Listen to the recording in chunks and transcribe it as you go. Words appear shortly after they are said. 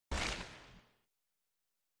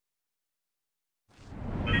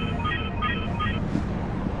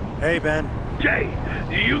Hey, Ben. Jay,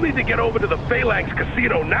 you need to get over to the Phalanx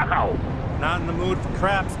Casino now. Not in the mood for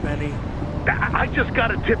craps, Benny. I just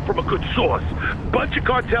got a tip from a good source. Bunch of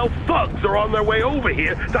cartel thugs are on their way over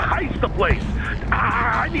here to heist the place.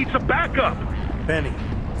 I need some backup. Benny,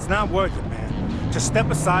 it's not worth it, man. Just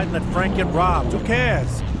step aside and let Frank get robbed. Who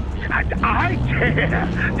cares? I care.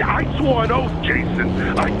 I swore an oath, Jason.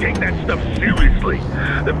 I take that stuff seriously.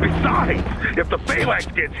 Besides, if the Phalanx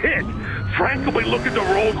gets hit, Frank will be looking to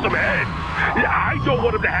roll some heads. I don't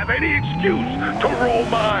want him to have any excuse to roll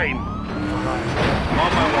mine. All right.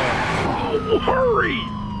 On my way. Oh, hurry!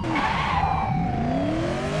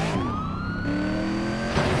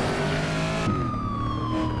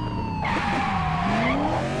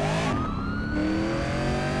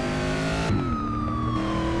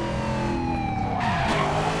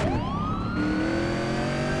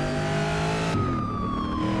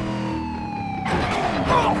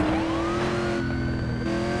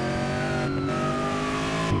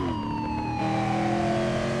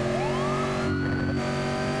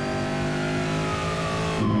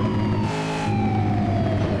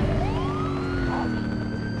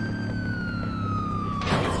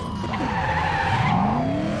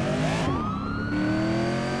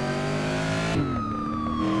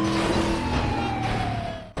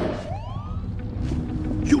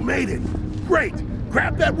 You made it! Great!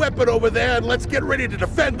 Grab that weapon over there and let's get ready to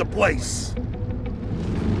defend the place!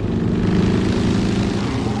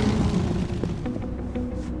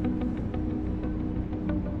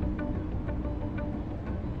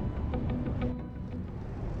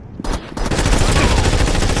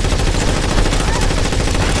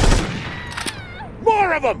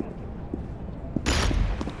 More of them!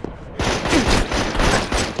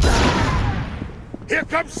 Here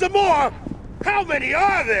comes some more! How many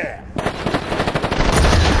are there?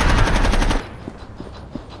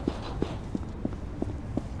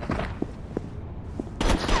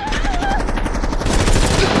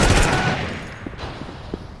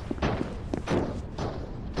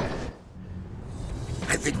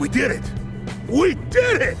 I think we did it! We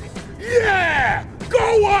did it! Yeah!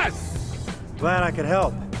 Go us! Glad I could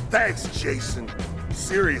help. Thanks, Jason.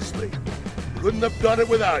 Seriously. Couldn't have done it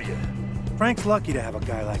without you. Frank's lucky to have a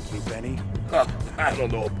guy like you, Benny. Huh, I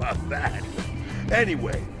don't know about that.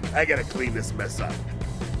 Anyway, I gotta clean this mess up.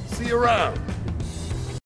 See you around.